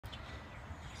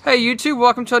Hey YouTube,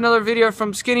 welcome to another video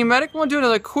from SkinnyMedic. I want to do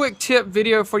another quick tip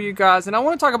video for you guys, and I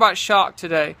want to talk about shock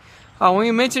today. When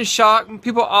we mention shock,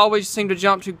 people always seem to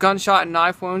jump to gunshot and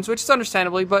knife wounds, which is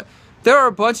understandably, but there are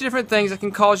a bunch of different things that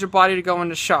can cause your body to go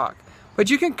into shock.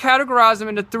 But you can categorize them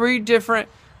into three different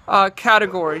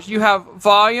categories. You have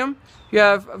volume, you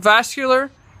have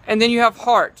vascular, and then you have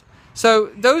heart.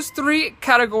 So those three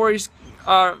categories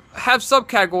have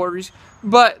subcategories,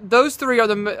 but those three are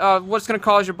the what's going to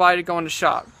cause your body to go into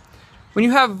shock. When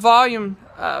you have volume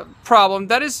problem,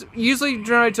 that is usually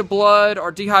related to blood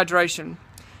or dehydration.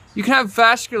 You can have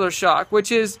vascular shock,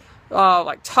 which is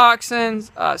like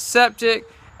toxins, septic,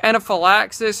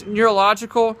 anaphylaxis,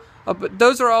 neurological, but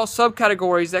those are all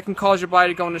subcategories that can cause your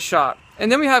body to go into shock.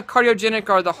 And then we have cardiogenic,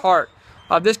 or the heart.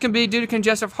 This can be due to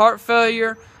congestive heart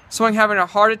failure, someone having a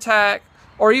heart attack,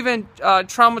 or even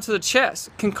trauma to the chest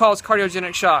can cause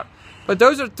cardiogenic shock. But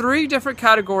those are three different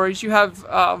categories. You have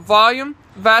volume,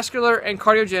 vascular, and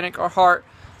cardiogenic, or heart.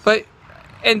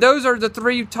 And those are the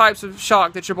three types of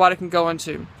shock that your body can go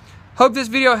into. Hope this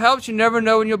video helps. You never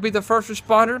know when you'll be the first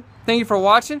responder. Thank you for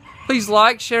watching. Please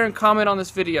like, share, and comment on this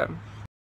video.